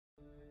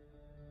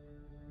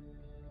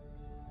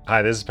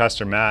Hi, this is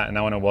Pastor Matt, and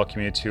I want to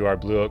welcome you to our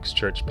Blue Oaks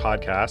Church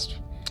podcast.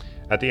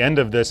 At the end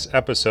of this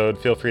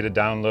episode, feel free to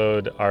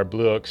download our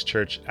Blue Oaks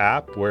Church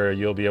app, where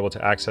you'll be able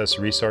to access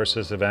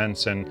resources,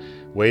 events, and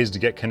ways to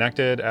get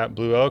connected at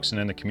Blue Oaks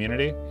and in the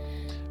community.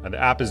 The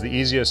app is the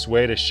easiest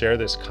way to share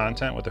this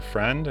content with a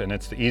friend, and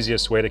it's the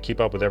easiest way to keep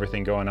up with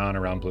everything going on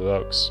around Blue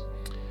Oaks.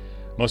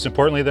 Most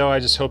importantly, though, I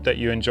just hope that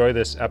you enjoy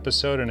this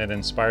episode and it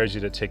inspires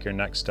you to take your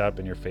next step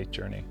in your faith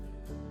journey.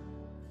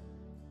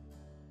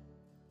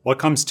 What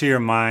comes to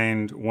your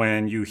mind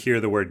when you hear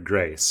the word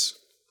grace?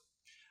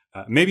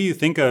 Maybe you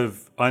think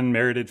of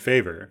unmerited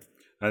favor.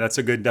 That's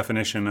a good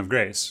definition of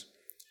grace.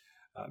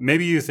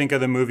 Maybe you think of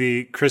the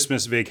movie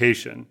Christmas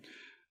Vacation,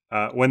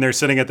 when they're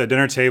sitting at the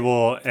dinner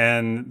table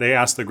and they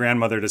ask the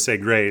grandmother to say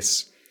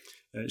grace.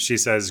 She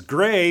says,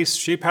 "Grace,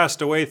 she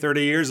passed away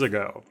 30 years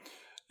ago."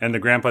 And the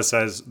grandpa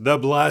says, "The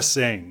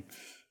blessing."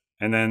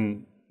 And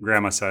then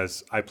grandma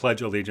says, "I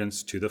pledge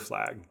allegiance to the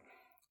flag."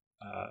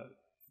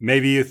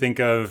 Maybe you think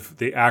of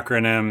the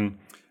acronym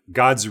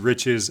God's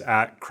riches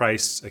at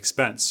Christ's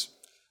expense.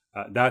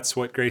 That's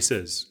what grace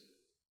is.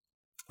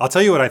 I'll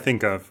tell you what I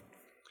think of.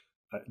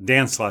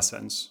 Dance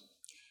lessons.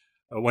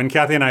 When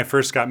Kathy and I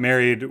first got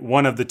married,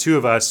 one of the two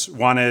of us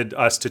wanted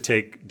us to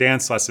take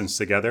dance lessons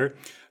together,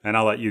 and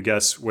I'll let you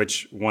guess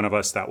which one of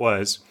us that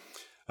was.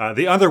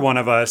 The other one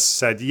of us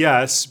said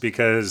yes,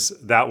 because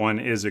that one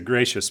is a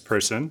gracious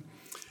person,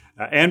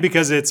 and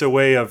because it's a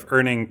way of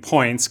earning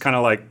points, kind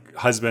of like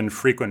husband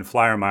frequent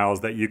flyer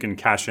miles that you can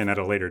cash in at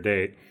a later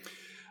date.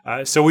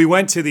 So we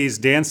went to these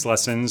dance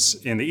lessons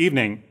in the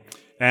evening,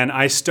 and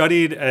I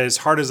studied as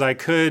hard as I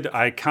could.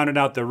 I counted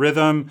out the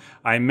rhythm.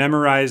 I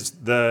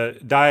memorized the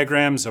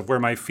diagrams of where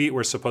my feet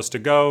were supposed to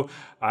go.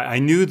 I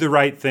knew the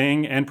right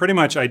thing, and pretty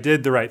much I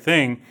did the right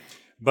thing,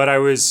 but I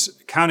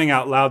was counting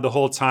out loud the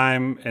whole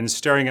time and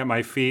staring at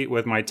my feet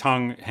with my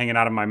tongue hanging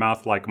out of my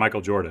mouth like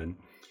Michael Jordan.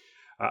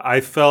 I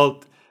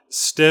felt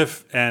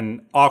stiff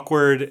and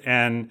awkward,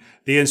 and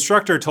the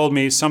instructor told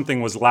me something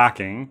was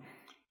lacking.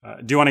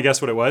 Do you want to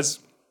guess what it was?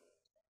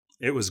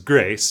 It was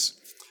grace.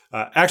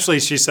 Actually,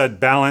 she said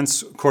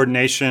balance,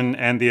 coordination,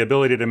 and the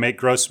ability to make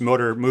gross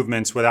motor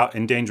movements without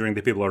endangering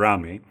the people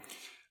around me.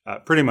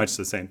 Pretty much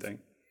the same thing.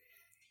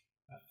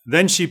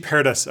 Then she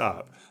paired us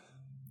up.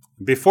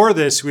 Before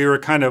this, we were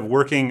kind of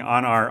working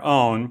on our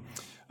own.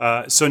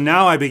 So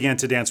now I began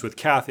to dance with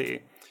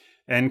Kathy.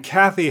 And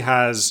Kathy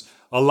has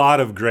a lot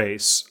of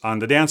grace on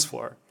the dance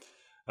floor.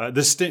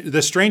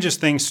 The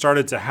strangest thing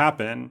started to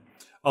happen.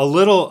 A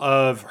little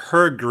of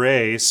her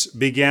grace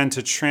began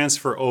to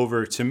transfer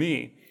over to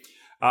me.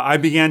 I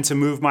began to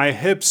move my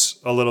hips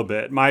a little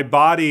bit. My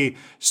body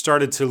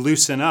started to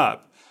loosen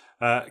up.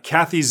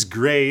 Kathy's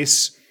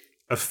grace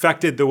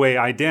affected the way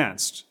I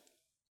danced.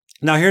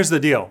 Now here's the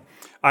deal.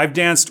 I've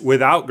danced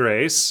without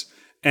grace,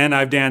 and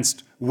I've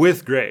danced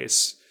with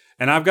grace.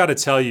 And I've got to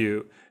tell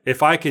you,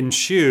 if I can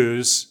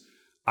choose,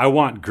 I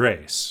want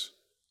grace.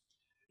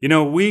 You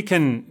know, we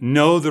can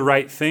know the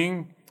right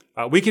thing.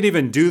 We can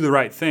even do the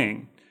right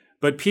thing.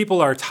 But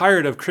people are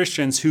tired of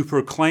Christians who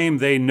proclaim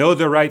they know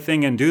the right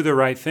thing and do the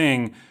right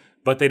thing,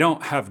 but they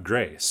don't have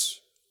grace.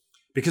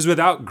 Because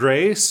without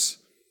grace,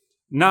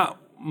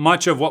 not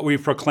much of what we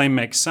proclaim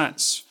makes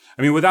sense.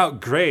 I mean, without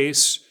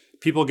grace,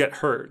 people get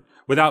hurt.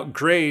 Without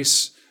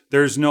grace,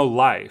 there's no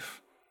life.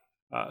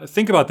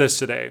 Think about this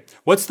today.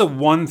 What's the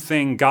one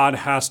thing God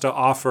has to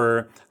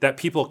offer that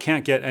people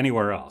can't get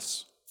anywhere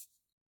else?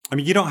 I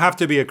mean, you don't have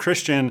to be a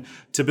Christian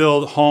to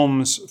build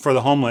homes for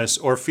the homeless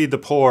or feed the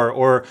poor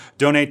or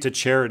donate to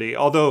charity,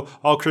 although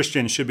all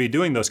Christians should be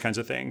doing those kinds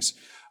of things.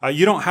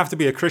 You don't have to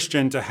be a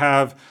Christian to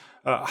have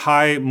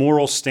high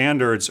moral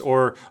standards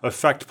or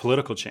affect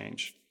political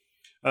change.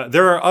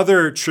 There are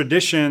other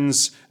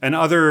traditions and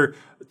other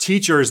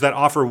teachers that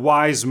offer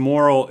wise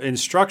moral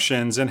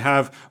instructions and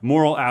have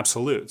moral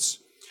absolutes.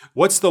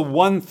 What's the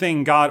one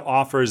thing God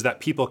offers that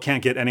people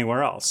can't get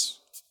anywhere else?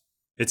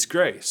 It's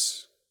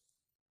grace.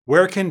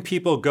 Where can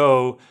people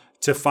go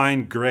to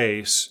find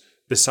grace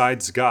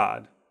besides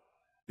God?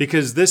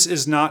 Because this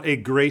is not a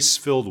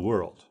grace-filled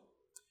world.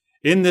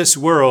 In this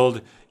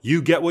world,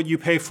 you get what you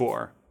pay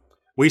for.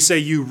 We say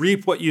you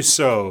reap what you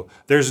sow.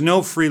 There's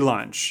no free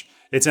lunch.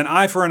 It's an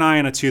eye for an eye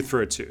and a tooth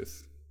for a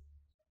tooth.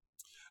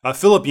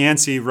 Philip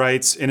Yancey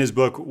writes in his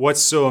book,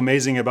 What's So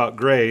Amazing About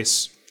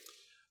Grace?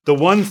 The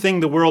one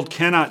thing the world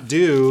cannot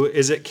do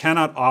is it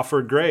cannot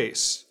offer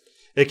grace.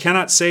 It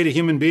cannot say to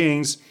human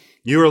beings,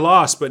 you were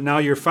lost, but now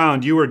you're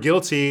found. You were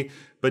guilty,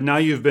 but now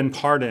you've been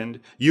pardoned.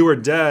 You were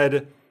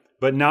dead,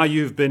 but now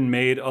you've been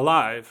made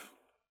alive.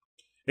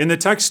 In the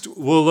text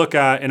we'll look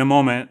at in a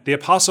moment, the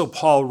Apostle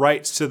Paul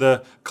writes to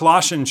the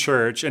Colossian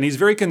church, and he's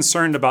very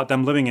concerned about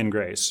them living in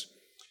grace.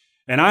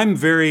 And I'm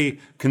very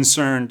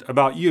concerned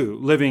about you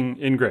living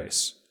in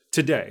grace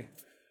today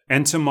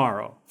and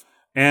tomorrow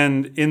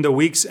and in the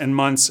weeks and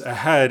months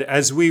ahead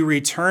as we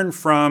return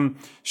from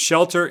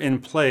shelter in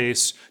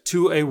place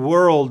to a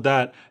world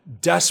that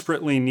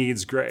desperately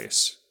needs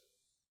grace.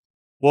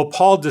 Well,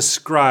 Paul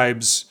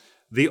describes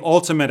the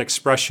ultimate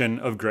expression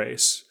of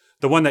grace,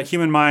 the one that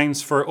human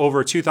minds for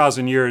over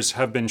 2,000 years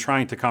have been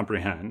trying to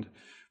comprehend,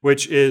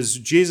 which is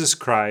Jesus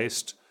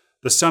Christ,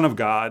 the Son of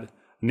God,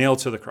 nailed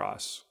to the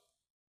cross.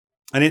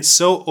 And it's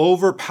so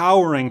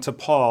overpowering to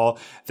Paul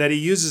that he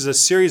uses a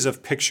series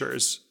of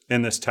pictures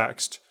in this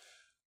text.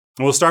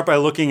 And we'll start by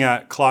looking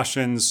at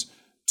Colossians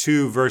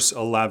 2, verse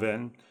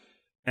 11.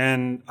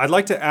 And I'd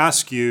like to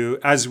ask you,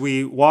 as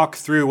we walk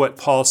through what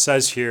Paul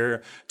says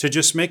here, to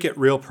just make it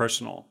real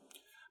personal.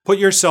 Put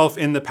yourself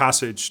in the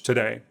passage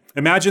today.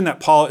 Imagine that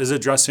Paul is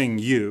addressing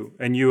you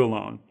and you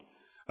alone.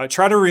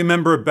 Try to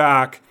remember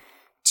back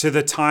to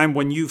the time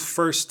when you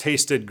first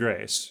tasted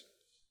grace.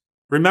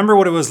 Remember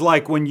what it was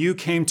like when you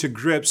came to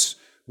grips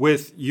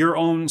with your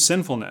own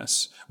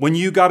sinfulness, when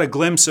you got a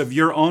glimpse of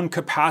your own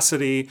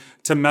capacity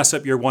to mess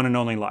up your one and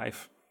only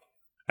life.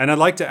 And I'd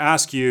like to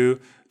ask you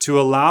to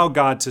allow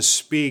God to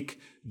speak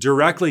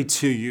directly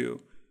to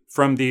you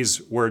from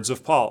these words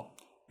of Paul,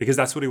 because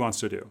that's what he wants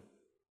to do.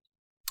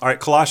 All right,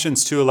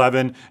 Colossians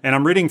 2:11, and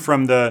I'm reading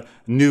from the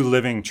New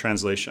Living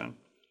Translation.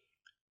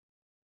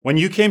 When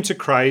you came to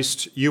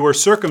Christ, you were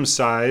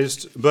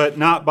circumcised, but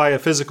not by a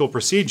physical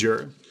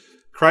procedure.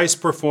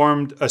 Christ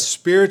performed a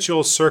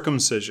spiritual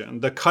circumcision,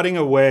 the cutting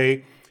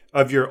away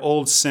of your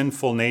old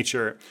sinful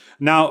nature.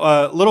 Now,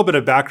 a little bit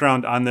of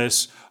background on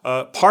this.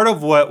 Part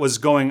of what was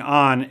going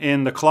on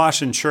in the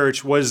Colossian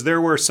church was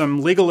there were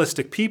some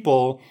legalistic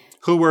people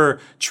who were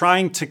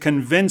trying to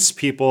convince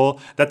people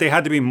that they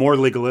had to be more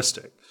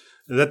legalistic,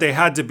 that they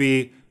had to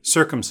be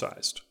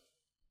circumcised.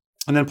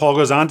 And then Paul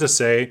goes on to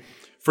say,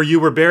 for you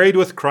were buried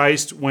with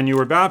Christ when you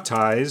were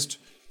baptized,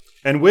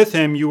 and with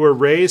him you were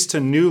raised to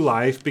new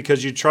life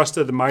because you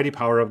trusted the mighty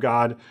power of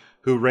God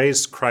who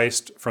raised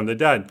Christ from the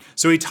dead.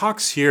 So he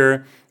talks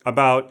here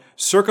about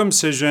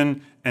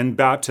circumcision and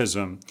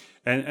baptism.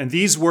 And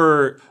these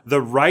were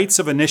the rites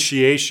of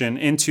initiation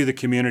into the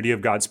community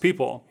of God's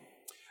people.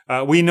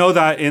 We know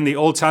that in the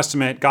Old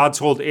Testament, God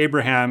told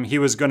Abraham he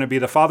was going to be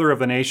the father of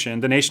the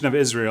nation of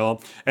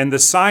Israel. And the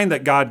sign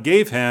that God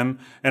gave him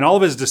and all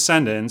of his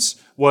descendants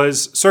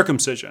was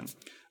circumcision.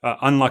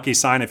 Unlucky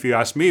sign if you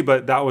ask me,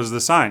 but that was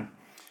the sign.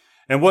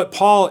 And what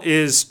Paul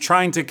is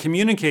trying to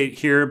communicate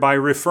here by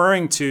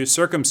referring to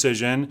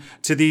circumcision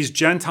to these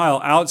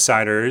Gentile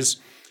outsiders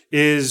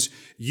is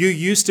you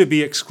used to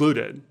be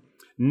excluded.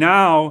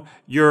 Now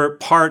you're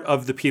part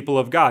of the people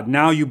of God.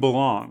 Now you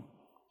belong.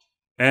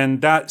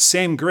 And that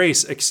same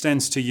grace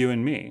extends to you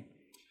and me.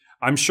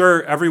 I'm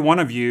sure every one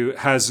of you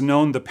has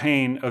known the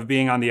pain of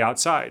being on the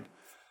outside.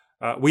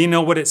 We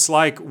know what it's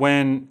like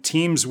when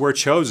teams were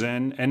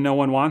chosen and no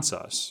one wants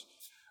us.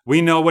 We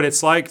know what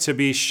it's like to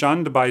be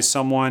shunned by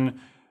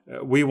someone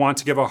we want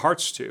to give our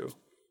hearts to.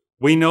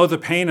 We know the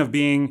pain of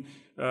being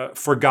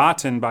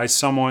forgotten by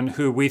someone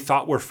who we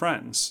thought were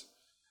friends.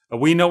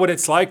 We know what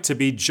it's like to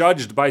be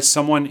judged by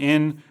someone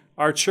in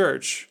our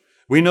church.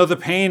 We know the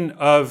pain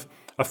of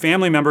a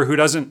family member who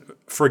doesn't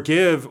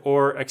forgive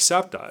or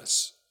accept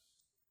us.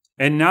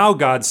 And now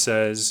God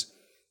says,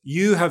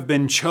 you have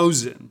been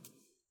chosen.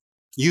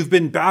 You've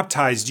been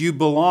baptized. You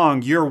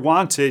belong. You're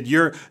wanted.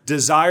 You're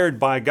desired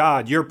by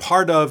God. You're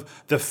part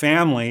of the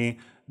family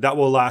that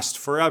will last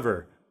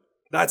forever.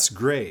 That's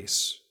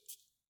grace.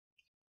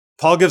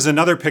 Paul gives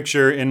another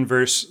picture in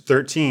verse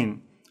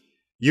 13.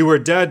 You were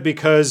dead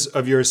because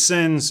of your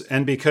sins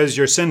and because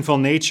your sinful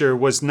nature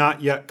was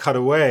not yet cut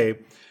away.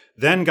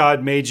 Then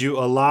God made you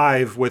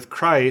alive with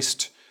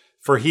Christ,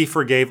 for he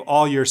forgave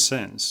all your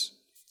sins.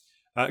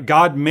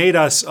 God made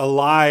us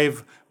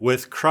alive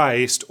with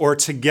Christ, or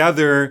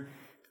together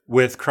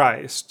with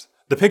Christ.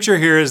 The picture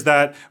here is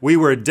that we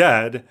were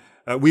dead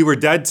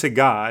to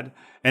God,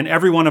 and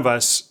every one of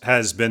us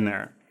has been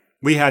there.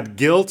 We had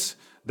guilt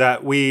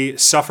that we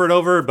suffered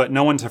over, but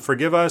no one to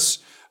forgive us.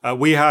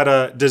 We had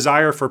a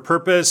desire for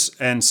purpose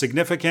and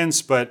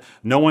significance, but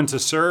no one to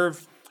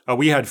serve.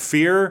 We had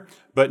fear,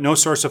 but no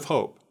source of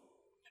hope.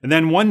 And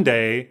then one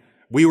day,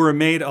 we were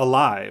made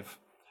alive.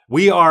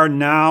 We are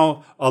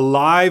now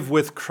alive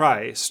with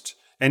Christ,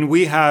 and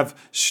we have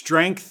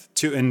strength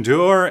to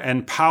endure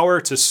and power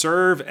to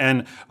serve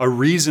and a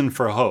reason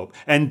for hope.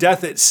 And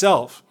death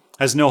itself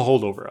has no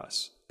hold over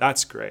us.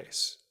 That's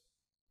grace.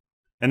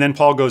 And then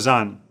Paul goes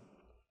on.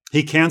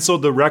 He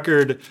canceled the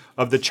record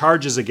of the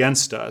charges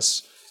against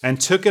us and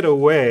took it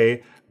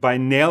away by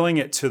nailing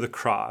it to the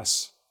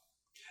cross.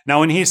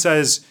 Now, when he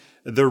says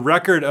the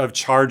record of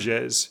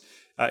charges,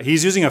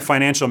 he's using a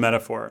financial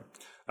metaphor.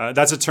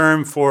 That's a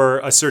term for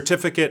a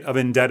certificate of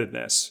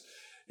indebtedness.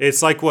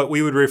 It's like what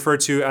we would refer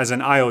to as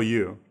an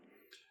IOU.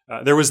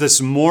 There was this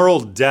moral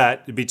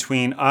debt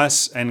between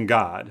us and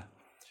God.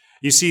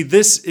 You see,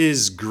 this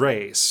is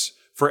grace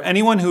for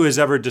anyone who has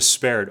ever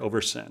despaired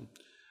over sin.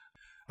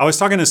 I was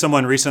talking to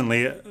someone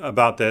recently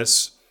about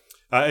this.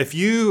 If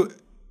you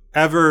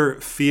ever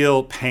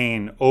feel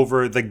pain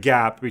over the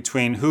gap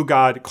between who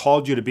God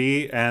called you to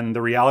be and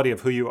the reality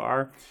of who you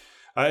are,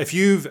 if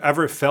you've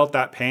ever felt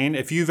that pain,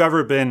 if you've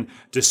ever been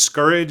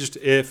discouraged,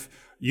 if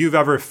you've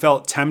ever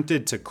felt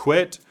tempted to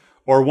quit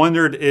or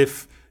wondered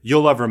if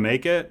you'll ever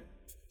make it,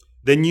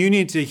 then you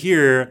need to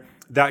hear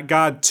that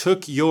God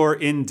took your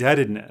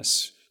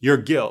indebtedness, your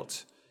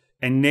guilt,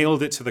 and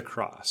nailed it to the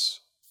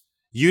cross.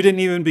 You didn't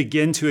even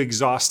begin to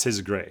exhaust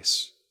his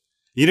grace.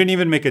 You didn't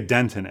even make a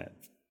dent in it.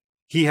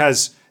 He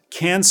has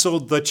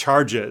canceled the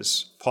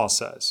charges, Paul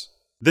says.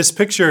 This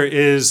picture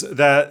is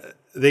that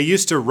they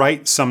used to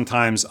write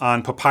sometimes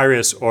on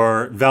papyrus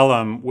or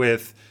vellum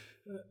with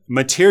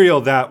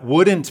material that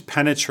wouldn't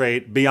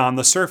penetrate beyond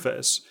the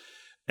surface.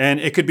 And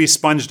it could be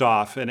sponged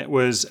off, and it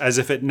was as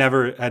if it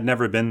had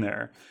never been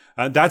there.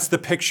 That's the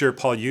picture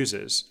Paul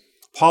uses.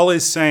 Paul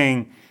is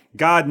saying,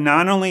 God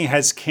not only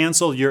has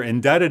canceled your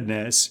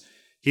indebtedness,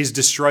 he's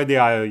destroyed the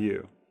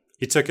IOU.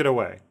 He took it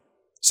away.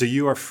 So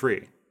you are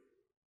free.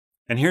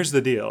 And here's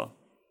the deal.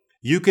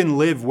 You can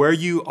live where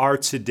you are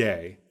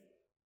today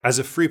as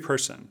a free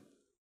person.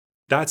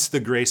 That's the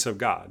grace of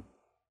God.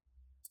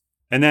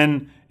 And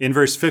then in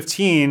verse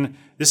 15,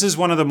 this is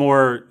one of the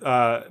more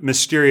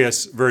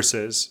mysterious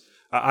verses.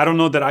 I don't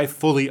know that I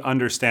fully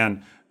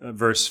understand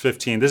verse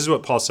 15. This is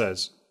what Paul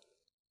says.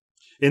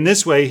 In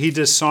this way, he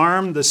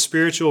disarmed the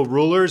spiritual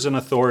rulers and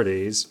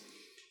authorities.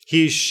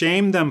 He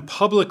shamed them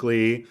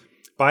publicly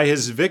by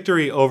his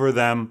victory over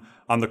them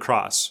on the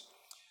cross.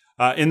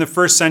 In the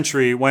first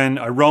century, when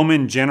a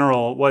Roman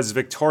general was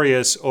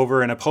victorious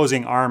over an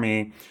opposing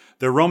army,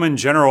 the Roman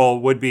general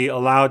would be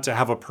allowed to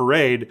have a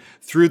parade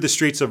through the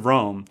streets of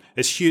Rome.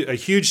 It's a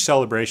huge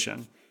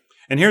celebration.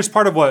 And here's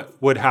part of what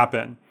would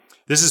happen.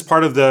 This is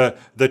part of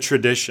the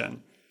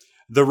tradition.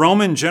 The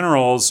Roman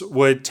generals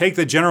would take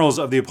the generals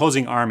of the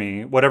opposing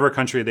army, whatever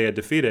country they had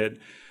defeated.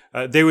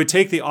 They would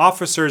take the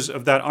officers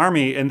of that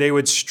army and they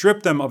would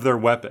strip them of their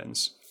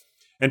weapons.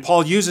 And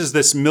Paul uses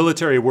this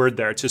military word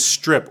there, to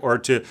strip or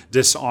to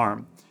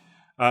disarm.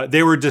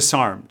 They were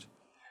disarmed.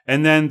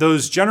 And then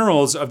those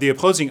generals of the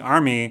opposing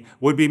army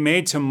would be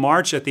made to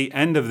march at the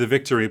end of the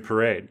victory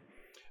parade.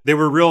 They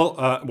were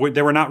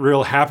not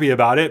real happy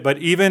about it, but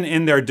even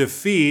in their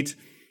defeat,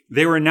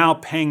 they were now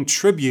paying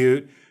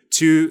tribute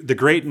to the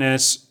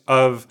greatness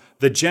of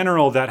the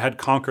general that had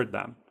conquered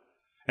them.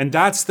 And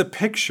that's the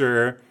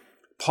picture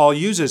Paul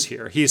uses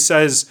here. He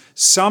says,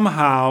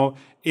 somehow,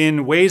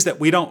 in ways that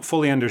we don't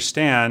fully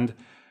understand,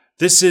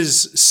 this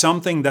is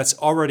something that's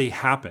already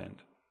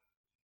happened.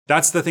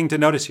 That's the thing to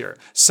notice here.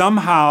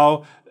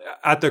 Somehow,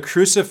 at the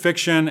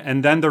crucifixion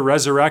and then the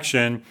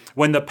resurrection,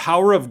 when the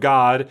power of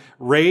God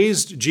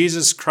raised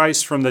Jesus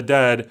Christ from the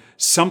dead,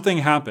 something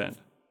happened.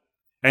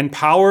 And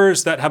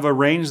powers that have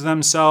arranged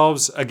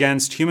themselves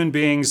against human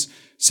beings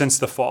since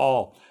the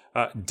fall,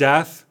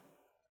 death,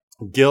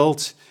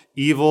 guilt,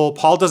 evil,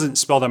 Paul doesn't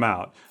spell them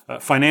out.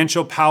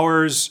 Financial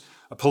powers,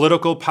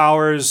 political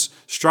powers,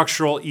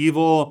 structural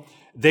evil,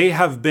 they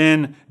have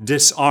been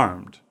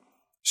disarmed,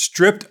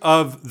 stripped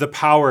of the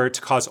power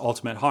to cause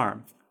ultimate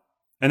harm.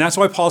 And that's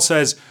why Paul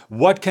says,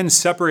 what can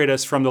separate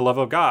us from the love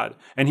of God?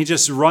 And he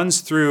just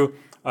runs through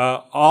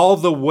all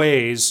the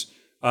ways,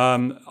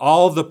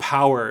 all the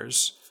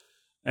powers,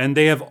 and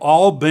they have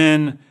all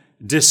been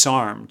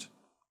disarmed.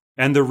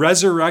 And the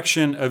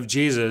resurrection of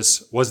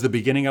Jesus was the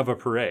beginning of a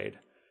parade.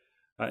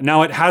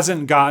 Now, it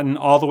hasn't gotten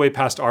all the way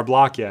past our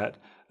block yet,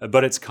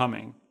 but it's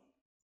coming.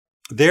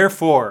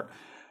 Therefore,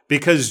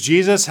 because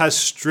Jesus has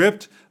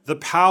stripped the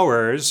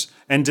powers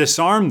and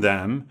disarmed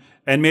them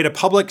and made a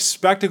public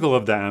spectacle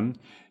of them,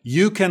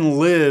 you can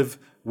live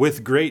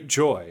with great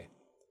joy.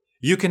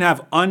 You can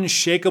have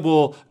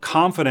unshakable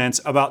confidence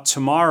about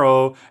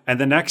tomorrow and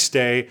the next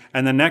day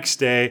and the next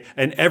day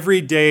and every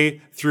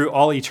day through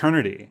all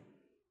eternity.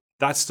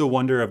 That's the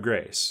wonder of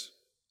grace.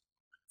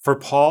 For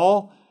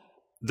Paul,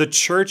 the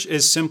church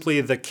is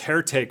simply the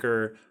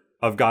caretaker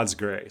of God's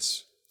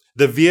grace,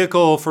 the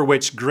vehicle for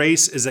which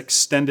grace is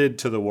extended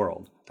to the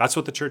world. That's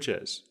what the church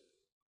is.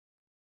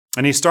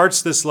 And he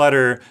starts this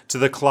letter to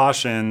the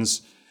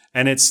Colossians,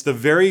 and it's the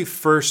very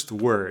first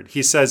word.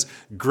 He says,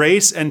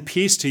 grace and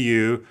peace to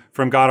you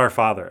from God our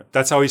Father.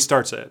 That's how he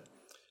starts it.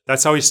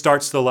 That's how he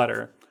starts the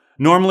letter.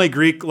 Normally,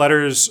 Greek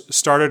letters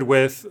started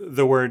with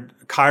the word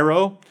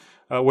kairo,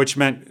 which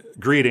meant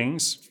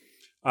greetings.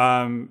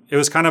 It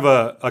was kind of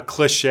a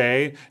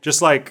cliche,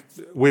 just like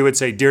we would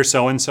say, dear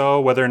so-and-so,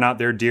 whether or not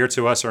they're dear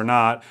to us or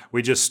not,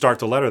 we just start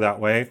the letter that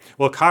way.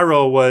 Well,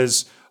 kairo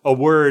was a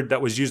word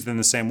that was used in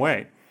the same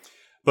way.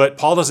 But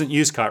Paul doesn't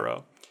use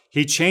kairo.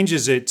 He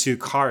changes it to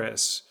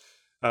charis,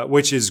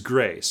 which is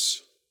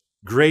grace.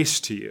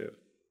 Grace to you.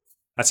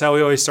 That's how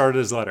he always started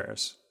his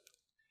letters.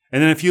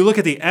 And then if you look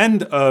at the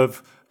end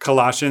of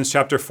Colossians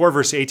chapter 4,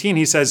 verse 18,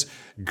 he says,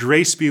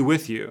 grace be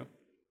with you.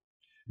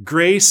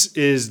 Grace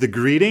is the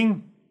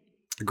greeting,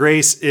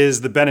 grace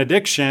is the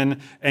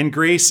benediction, and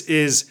grace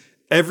is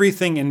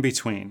everything in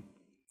between.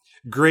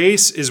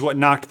 Grace is what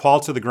knocked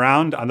Paul to the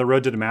ground on the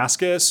road to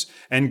Damascus,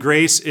 and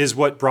grace is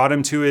what brought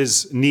him to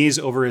his knees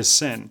over his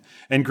sin,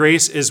 and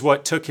grace is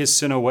what took his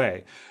sin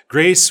away.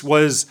 Grace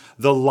was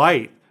the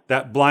light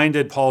that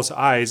blinded Paul's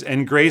eyes,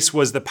 and grace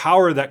was the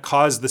power that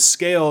caused the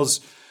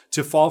scales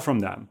to fall from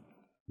them.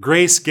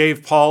 Grace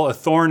gave Paul a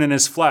thorn in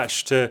his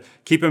flesh to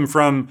keep him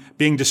from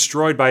being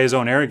destroyed by his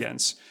own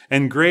arrogance.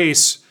 And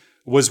grace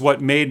was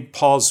what made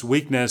Paul's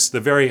weakness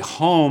the very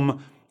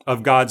home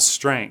of God's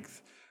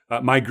strength.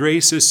 My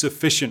grace is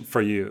sufficient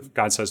for you,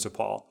 God says to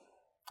Paul.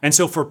 And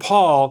so for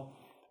Paul,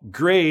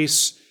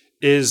 grace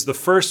is the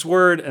first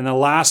word and the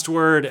last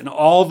word and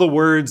all the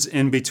words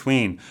in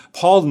between.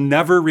 Paul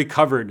never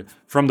recovered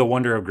from the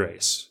wonder of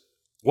grace.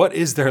 What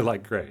is there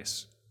like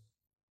grace?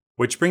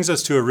 Which brings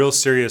us to a real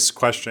serious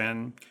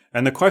question.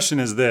 And the question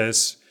is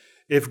this: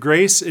 if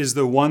grace is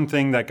the one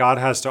thing that God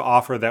has to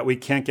offer that we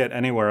can't get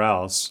anywhere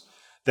else,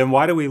 then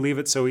why do we leave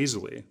it so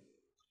easily?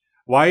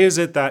 Why is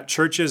it that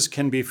churches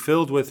can be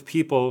filled with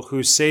people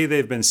who say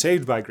they've been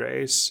saved by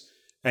grace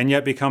and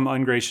yet become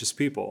ungracious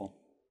people?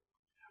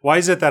 Why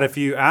is it that if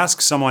you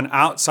ask someone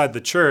outside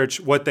the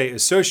church what they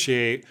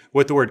associate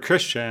with the word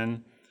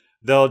Christian,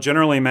 they'll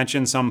generally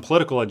mention some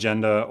political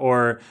agenda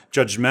or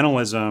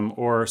judgmentalism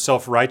or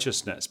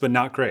self-righteousness, but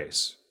not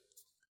grace?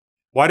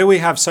 Why do we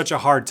have such a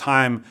hard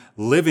time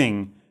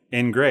living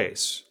in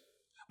grace?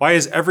 Why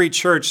is every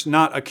church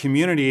not a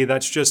community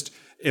that's just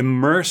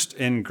immersed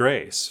in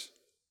grace?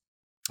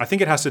 I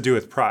think it has to do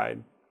with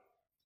pride.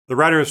 The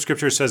writer of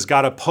Scripture says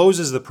God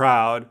opposes the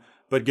proud,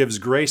 but gives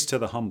grace to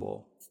the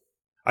humble.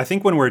 I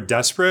think when we're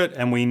desperate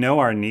and we know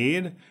our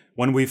need,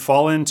 when we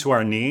fall into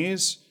our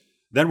knees,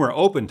 then we're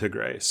open to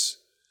grace.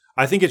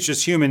 I think it's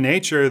just human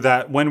nature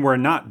that when we're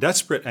not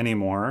desperate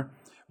anymore,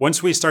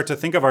 once we start to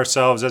think of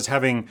ourselves as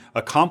having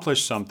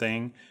accomplished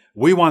something,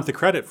 we want the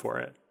credit for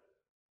it.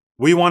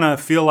 We want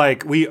to feel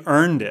like we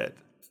earned it.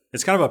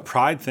 It's kind of a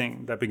pride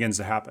thing that begins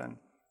to happen.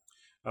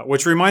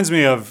 Which reminds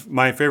me of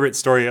my favorite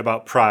story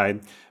about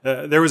pride.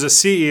 There was a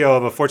CEO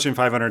of a Fortune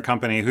 500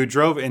 company who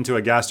drove into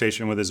a gas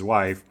station with his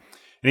wife,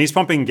 and he's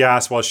pumping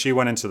gas while she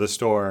went into the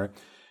store.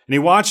 And he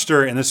watched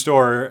her in the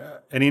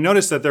store, and he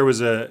noticed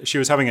that she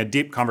was having a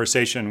deep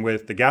conversation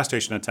with the gas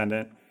station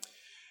attendant.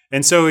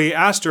 And so he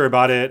asked her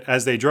about it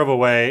as they drove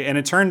away, and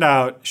it turned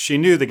out she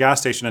knew the gas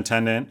station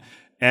attendant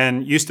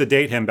and used to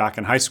date him back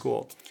in high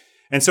school.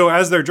 And so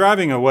as they're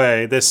driving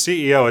away, this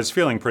CEO is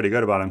feeling pretty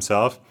good about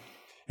himself.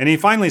 And he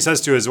finally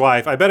says to his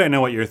wife, I bet I know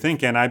what you're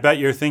thinking. I bet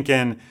you're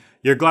thinking,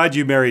 you're glad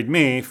you married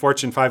me,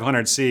 Fortune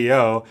 500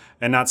 CEO,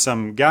 and not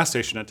some gas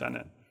station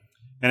attendant.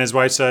 And his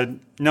wife said,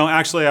 no,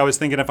 actually, I was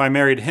thinking if I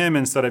married him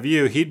instead of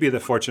you, he'd be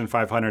the Fortune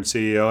 500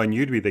 CEO and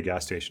you'd be the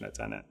gas station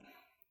attendant.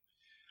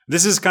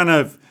 This is kind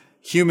of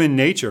human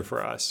nature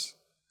for us.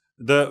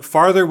 The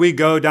farther we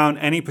go down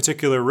any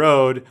particular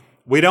road,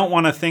 we don't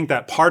want to think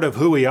that part of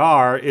who we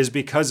are is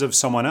because of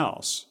someone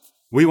else.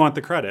 We want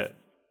the credit.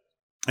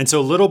 And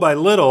so little by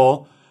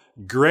little,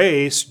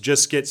 grace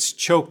just gets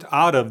choked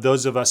out of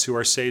those of us who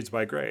are saved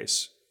by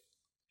grace.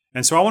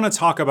 And so I want to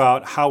talk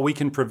about how we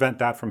can prevent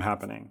that from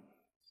happening.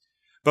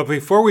 But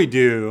before we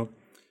do,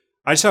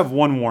 I just have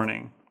one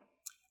warning,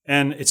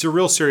 and it's a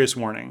real serious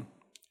warning.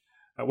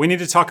 We need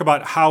to talk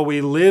about how we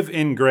live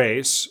in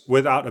grace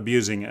without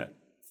abusing it.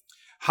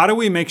 How do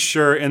we make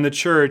sure in the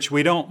church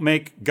we don't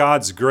make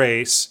God's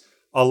grace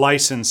a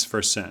license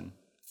for sin?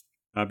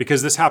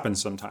 Because this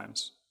happens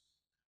sometimes.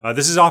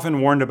 This is often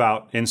warned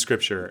about in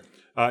Scripture.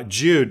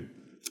 Jude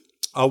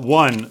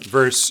 1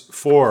 verse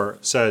 4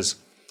 says,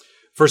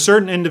 for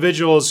certain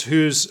individuals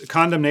whose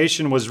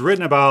condemnation was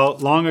written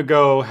about long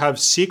ago have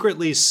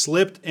secretly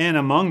slipped in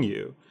among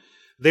you.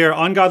 They are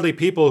ungodly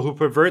people who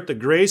pervert the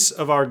grace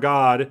of our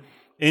God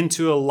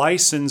into a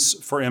license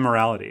for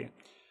immorality.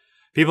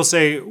 People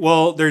say,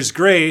 well, there's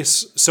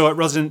grace, so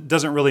it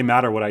doesn't really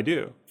matter what I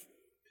do.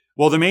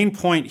 Well, the main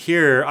point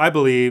here, I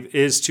believe,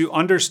 is to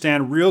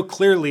understand real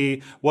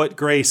clearly what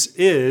grace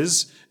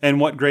is and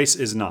what grace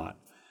is not.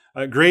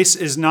 Grace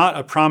is not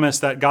a promise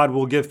that God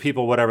will give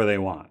people whatever they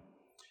want.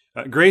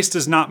 Grace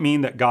does not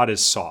mean that God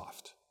is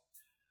soft.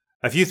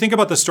 If you think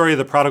about the story of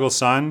the prodigal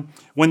son,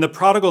 when the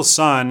prodigal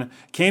son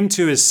came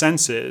to his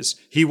senses,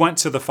 he went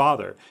to the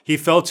father. He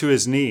fell to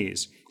his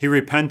knees. He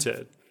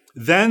repented.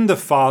 Then the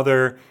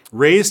father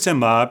raised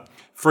him up,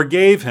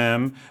 forgave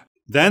him.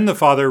 Then the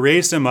father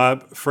raised him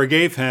up,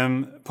 forgave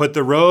him, put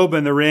the robe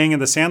and the ring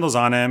and the sandals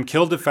on him,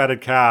 killed the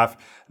fatted calf.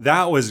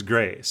 That was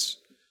grace.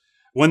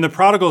 When the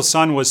prodigal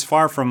son was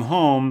far from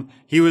home,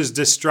 he was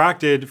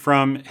distracted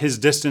from his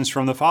distance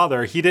from the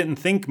father. He didn't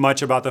think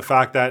much about the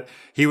fact that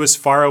he was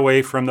far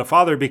away from the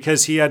father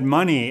because he had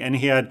money and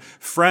he had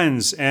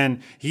friends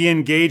and he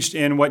engaged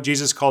in what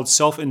Jesus called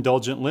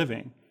self-indulgent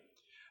living.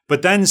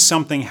 But then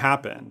something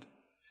happened.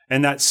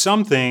 And that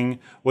something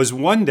was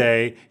one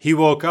day he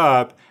woke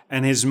up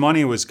and his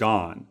money was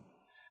gone.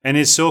 And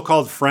his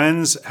so-called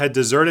friends had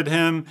deserted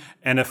him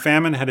and a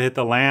famine had hit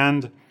the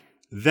land.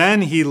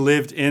 Then he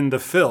lived in the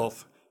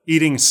filth,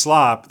 eating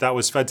slop that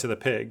was fed to the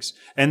pigs.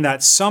 And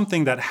that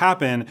something that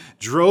happened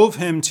drove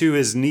him to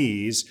his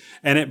knees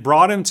and it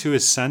brought him to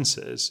his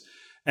senses.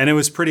 And it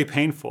was pretty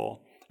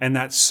painful. And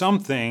that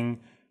something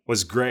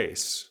was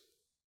grace.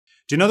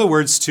 Do you know the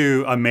words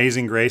to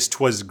Amazing Grace?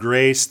 'Twas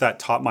grace that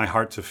taught my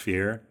heart to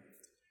fear.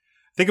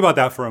 Think about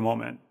that for a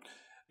moment.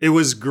 It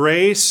was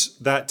grace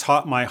that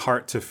taught my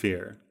heart to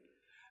fear.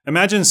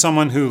 Imagine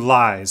someone who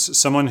lies,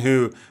 someone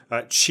who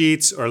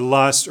cheats or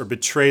lusts or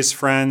betrays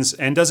friends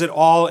and does it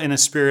all in a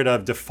spirit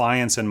of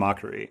defiance and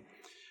mockery.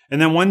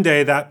 And then one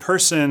day that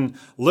person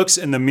looks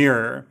in the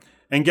mirror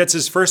and gets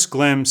his first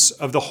glimpse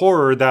of the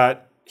horror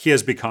that he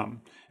has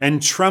become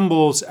and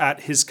trembles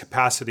at his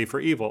capacity for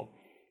evil.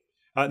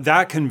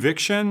 That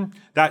conviction,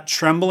 that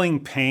trembling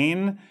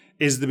pain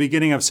is the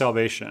beginning of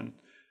salvation.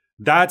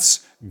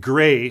 That's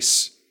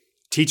grace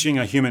teaching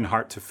a human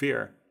heart to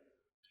fear.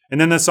 And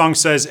then the song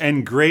says,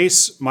 "And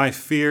grace my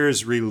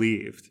fears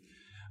relieved."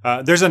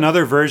 There's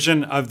another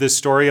version of this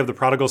story of the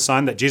prodigal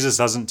son that Jesus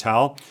doesn't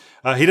tell.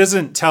 He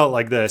doesn't tell it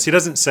like this. He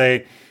doesn't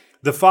say,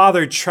 "The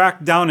father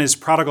tracked down his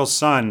prodigal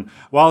son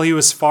while he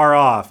was far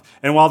off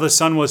and while the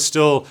son was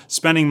still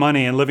spending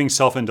money and living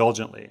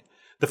self-indulgently."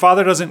 The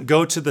father doesn't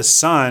go to the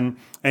son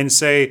and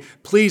say,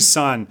 "Please,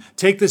 son,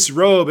 take this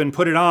robe and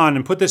put it on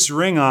and put this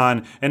ring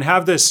on and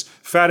have this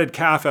fatted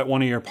calf at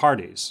one of your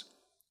parties."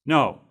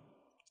 No.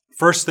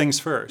 First things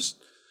first.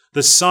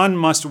 The son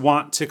must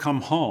want to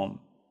come home.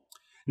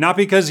 Not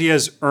because he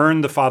has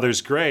earned the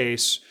Father's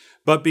grace,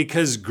 but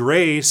because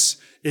grace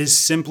is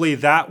simply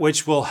that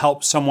which will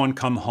help someone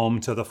come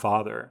home to the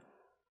Father.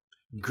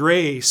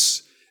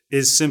 Grace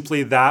is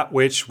simply that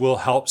which will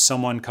help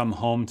someone come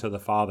home to the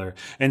Father.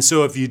 And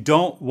so if you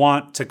don't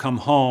want to come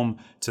home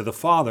to the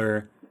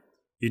Father,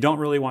 you don't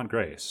really want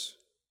grace.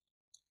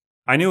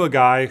 I knew a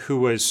guy who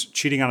was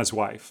cheating on his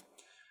wife.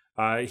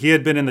 He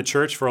had been in the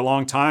church for a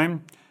long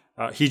time.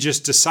 He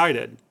just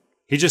decided,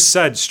 he just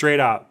said straight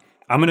out,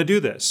 "I'm going to do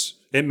this.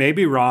 It may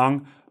be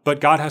wrong,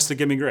 but God has to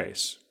give me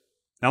grace."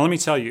 Now, let me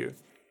tell you,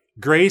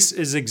 grace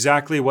is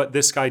exactly what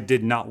this guy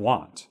did not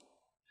want.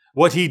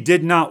 What he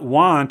did not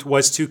want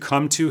was to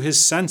come to his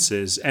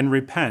senses and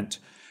repent,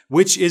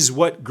 which is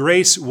what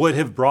grace would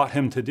have brought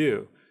him to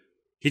do.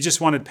 He just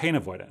wanted pain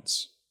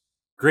avoidance.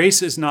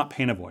 Grace is not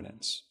pain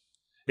avoidance.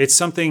 It's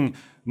something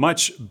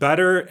much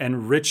better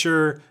and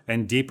richer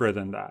and deeper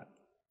than that.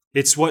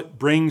 It's what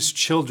brings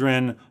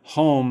children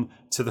home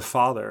to the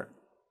Father.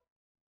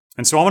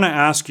 And so I want to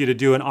ask you to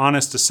do an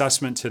honest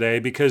assessment today,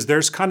 because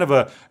there's kind of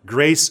a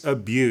grace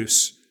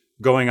abuse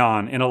going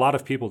on in a lot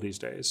of people these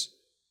days.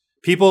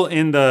 People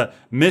in the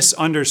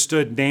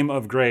misunderstood name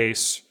of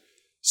grace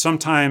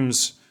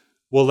sometimes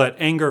will let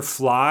anger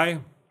fly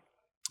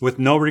with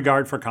no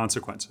regard for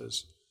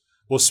consequences,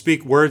 will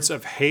speak words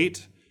of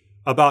hate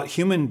about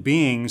human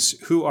beings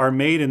who are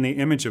made in the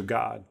image of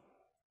God,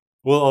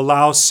 will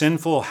allow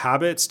sinful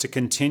habits to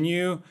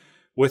continue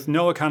with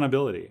no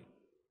accountability,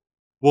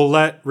 will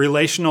let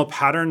relational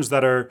patterns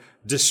that are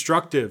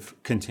destructive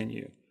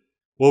continue,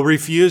 will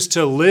refuse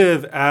to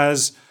live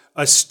as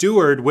a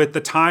steward with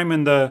the time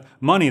and the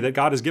money that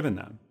God has given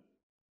them.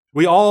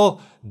 We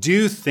all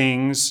do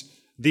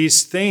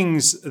these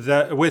things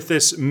that with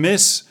this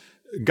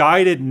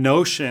misguided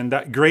notion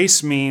that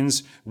grace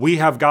means we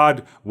have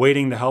God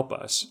waiting to help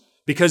us,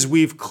 because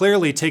we've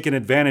clearly taken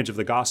advantage of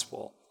the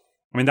gospel.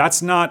 I mean,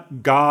 that's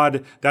not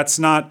God, that's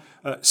not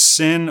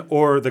sin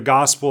or the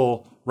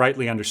gospel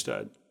rightly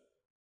understood.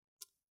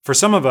 For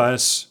some of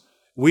us,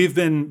 we've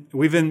been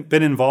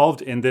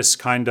involved in this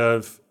kind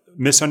of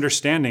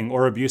misunderstanding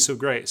or abuse of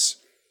grace.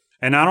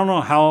 And I don't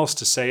know how else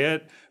to say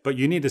it, but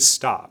you need to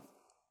stop.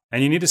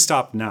 And you need to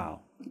stop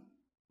now.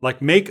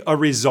 Like, make a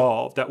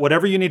resolve that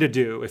whatever you need to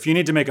do, if you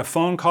need to make a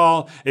phone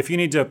call, if you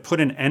need to put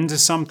an end to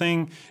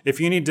something, if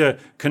you need to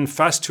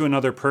confess to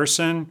another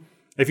person,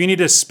 if you need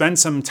to spend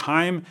some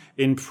time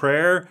in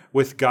prayer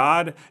with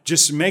God,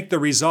 just make the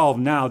resolve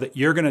now that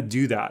you're going to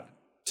do that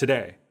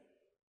today.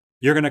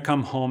 You're going to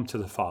come home to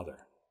the Father.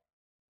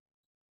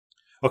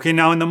 Okay,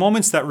 now in the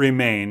moments that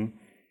remain,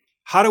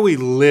 how do we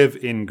live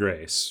in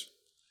grace?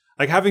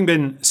 Like, having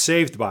been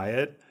saved by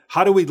it,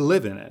 how do we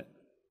live in it?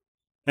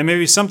 And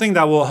maybe something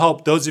that will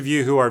help those of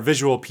you who are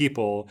visual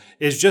people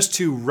is just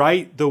to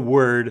write the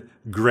word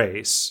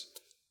grace,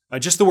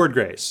 just the word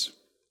grace,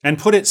 and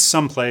put it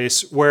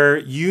someplace where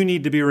you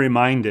need to be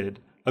reminded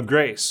of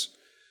grace.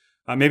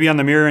 Maybe on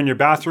the mirror in your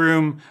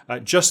bathroom,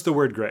 just the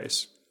word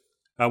grace.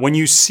 When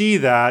you see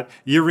that,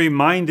 you're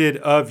reminded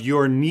of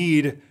your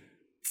need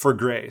for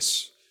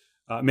grace.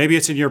 Maybe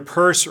it's in your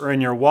purse or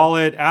in your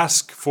wallet.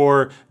 Ask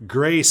for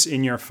grace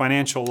in your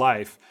financial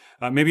life.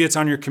 Maybe it's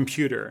on your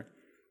computer.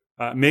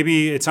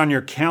 Maybe it's on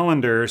your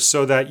calendar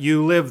so that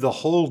you live the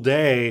whole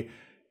day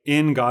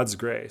in God's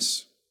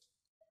grace.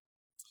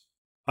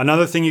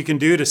 Another thing you can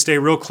do to stay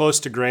real close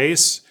to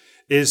grace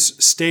is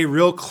stay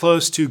real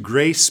close to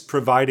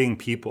grace-providing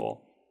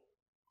people.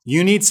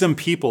 You need some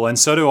people, and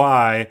so do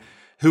I,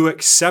 who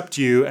accept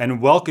you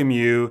and welcome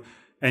you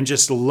and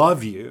just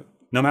love you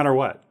no matter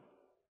what.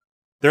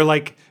 They're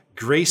like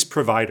grace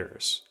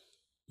providers.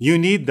 You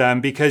need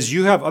them because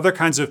you have other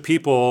kinds of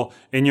people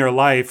in your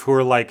life who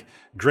are like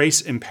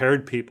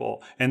grace-impaired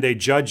people, and they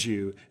judge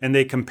you and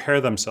they compare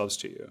themselves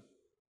to you.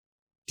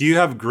 Do you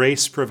have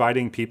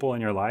grace-providing people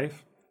in your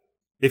life?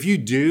 If you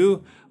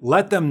do,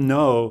 let them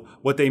know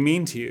what they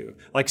mean to you.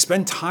 Like,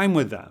 spend time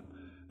with them.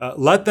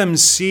 Let them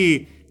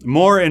see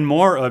more and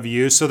more of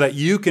you so that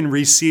you can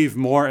receive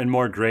more and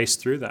more grace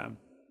through them.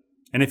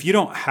 And if you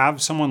don't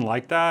have someone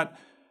like that,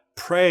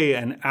 pray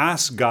and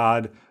ask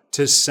God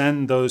to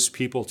send those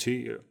people to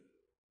you.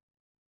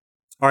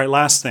 All right,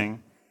 last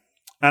thing.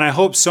 And I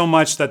hope so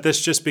much that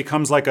this just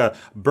becomes like a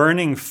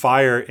burning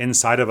fire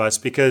inside of us,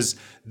 because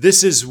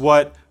this is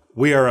what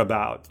we are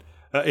about.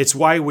 It's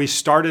why we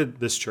started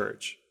this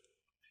church.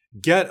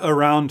 Get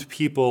around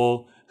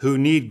people who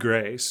need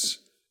grace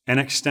and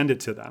extend it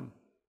to them.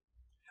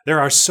 There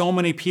are so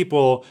many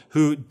people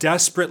who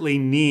desperately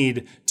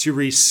need to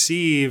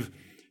receive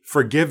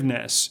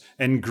forgiveness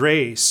and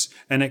grace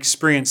and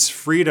experience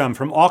freedom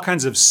from all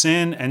kinds of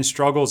sin and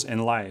struggles in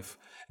life.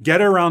 Get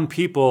around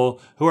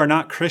people who are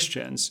not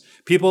Christians,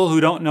 people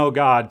who don't know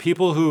God,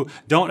 people who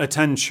don't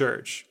attend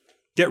church.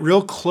 Get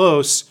real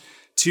close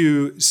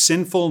to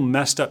sinful,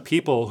 messed up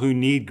people who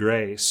need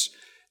grace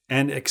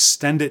and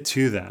extend it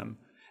to them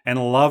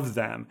and love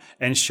them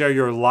and share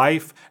your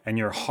life and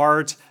your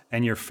heart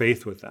and your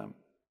faith with them.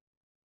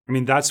 I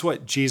mean, that's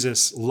what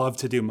Jesus loved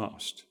to do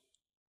most,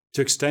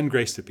 to extend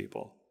grace to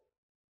people,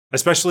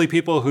 especially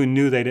people who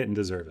knew they didn't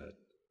deserve it.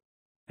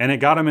 And it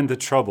got him into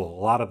trouble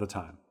a lot of the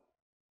time.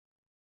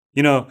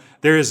 You know,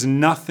 there is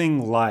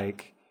nothing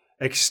like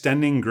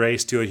extending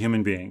grace to a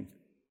human being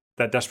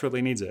that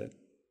desperately needs it.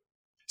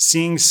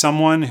 Seeing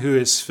someone who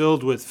is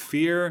filled with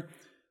fear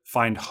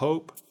find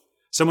hope,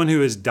 someone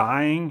who is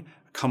dying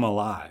come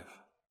alive.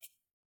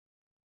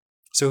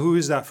 So who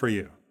is that for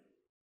you?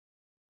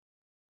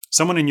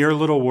 Someone in your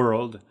little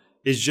world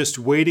is just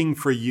waiting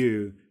for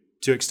you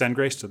to extend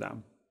grace to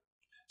them.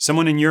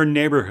 Someone in your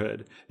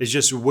neighborhood is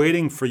just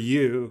waiting for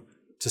you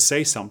to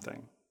say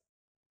something.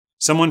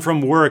 Someone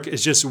from work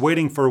is just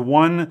waiting for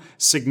one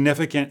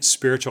significant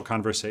spiritual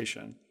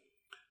conversation.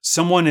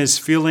 Someone is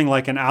feeling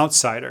like an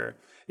outsider,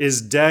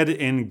 is dead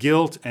in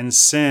guilt and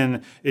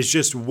sin, is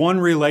just one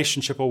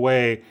relationship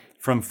away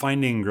from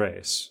finding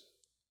grace.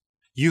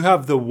 You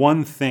have the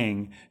one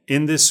thing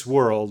in this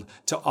world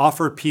to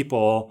offer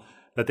people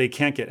that they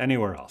can't get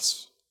anywhere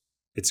else.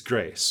 It's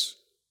grace.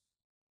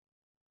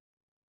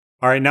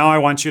 All right, now I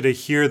want you to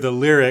hear the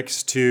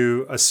lyrics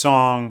to a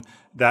song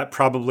that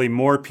probably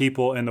more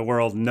people in the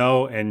world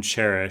know and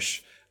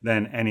cherish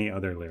than any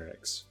other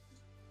lyrics.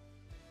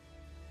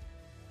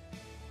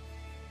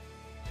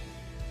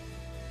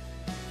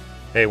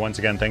 Hey, once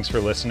again, thanks for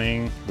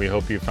listening. We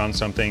hope you found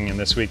something in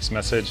this week's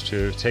message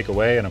to take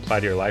away and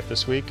apply to your life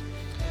this week.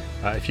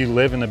 If you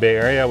live in the Bay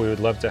Area, we would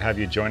love to have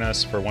you join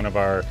us for one of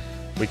our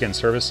weekend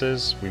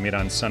services. We meet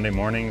on Sunday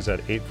mornings at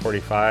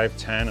 8:45,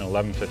 10, and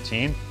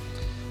 11:15.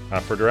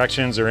 For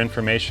directions or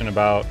information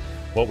about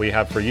what we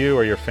have for you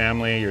or your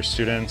family, your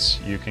students,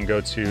 you can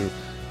go to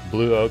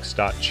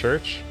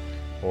blueoaks.church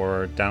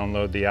or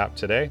download the app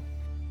today.